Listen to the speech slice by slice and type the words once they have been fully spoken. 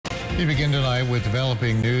We begin tonight with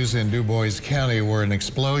developing news in Dubois County where an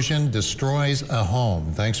explosion destroys a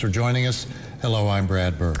home. Thanks for joining us. Hello, I'm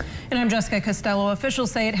Brad Burr. And I'm Jessica Costello.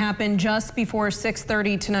 Officials say it happened just before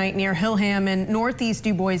 6:30 tonight near Hillham in northeast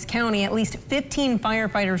Dubois County. At least 15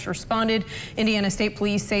 firefighters responded. Indiana State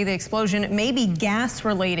Police say the explosion may be gas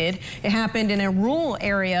related. It happened in a rural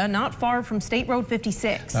area not far from State Road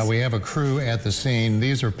 56. Now we have a crew at the scene.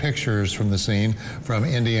 These are pictures from the scene from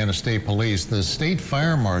Indiana State Police. The state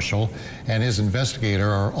fire marshal and his investigator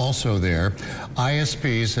are also there.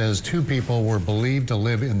 ISP says 2 people were believed to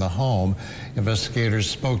live in the home. Investigators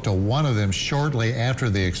spoke to one of them shortly after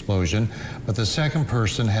the explosion, but the second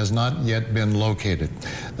person has not yet been located.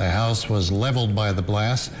 The house was leveled by the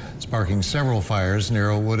blast, sparking several fires near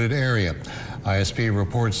a wooded area. ISP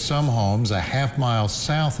reports some homes a half-mile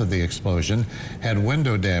south of the explosion had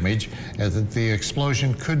window damage, as the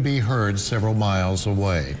explosion could be heard several miles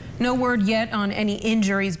away. No word yet on any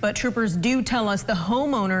injuries, but troopers do tell us the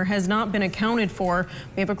homeowner has not been accounted for.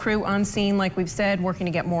 We have a crew on scene, like we've said, working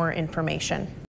to get more information.